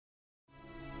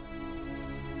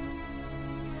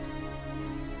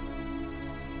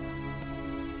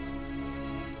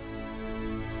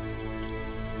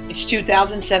It's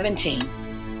 2017.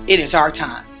 It is our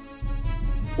time.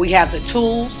 We have the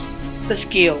tools, the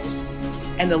skills,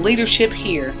 and the leadership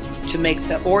here to make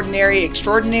the ordinary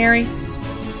extraordinary,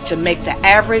 to make the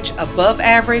average above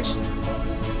average,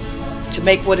 to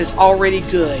make what is already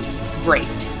good great.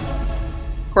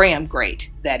 Graham great,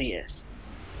 that is.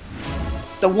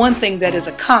 The one thing that is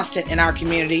a constant in our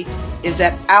community is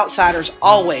that outsiders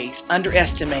always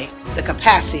underestimate the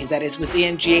capacity that is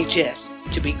within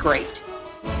GHS to be great.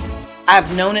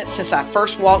 I've known it since I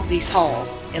first walked these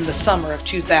halls in the summer of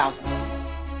 2000.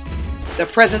 The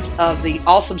presence of the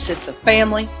awesome sense of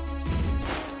family,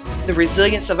 the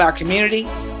resilience of our community,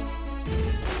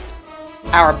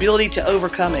 our ability to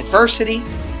overcome adversity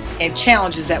and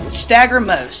challenges that would stagger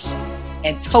most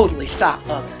and totally stop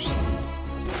others.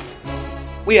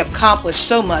 We have accomplished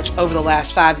so much over the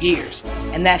last 5 years,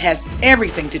 and that has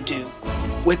everything to do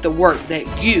with the work that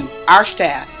you, our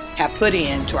staff, have put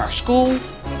into our school,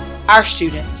 our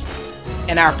students,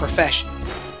 and our profession.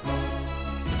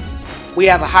 We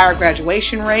have a higher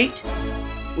graduation rate,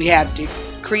 we have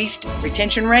decreased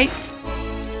retention rates,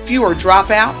 fewer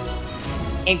dropouts,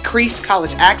 increased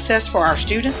college access for our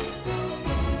students,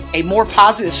 a more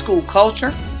positive school culture,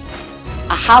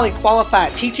 a highly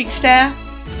qualified teaching staff,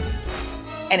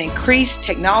 an increased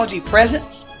technology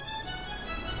presence,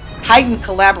 heightened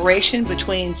collaboration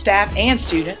between staff and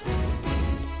students,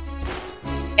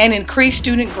 and increased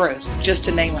student growth, just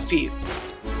to name a few.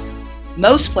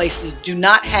 Most places do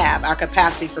not have our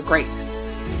capacity for greatness,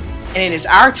 and it is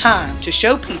our time to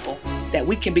show people that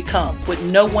we can become what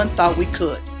no one thought we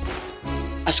could.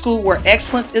 A school where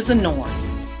excellence is the norm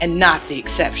and not the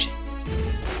exception.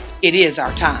 It is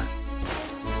our time.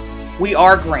 We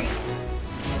are Graham.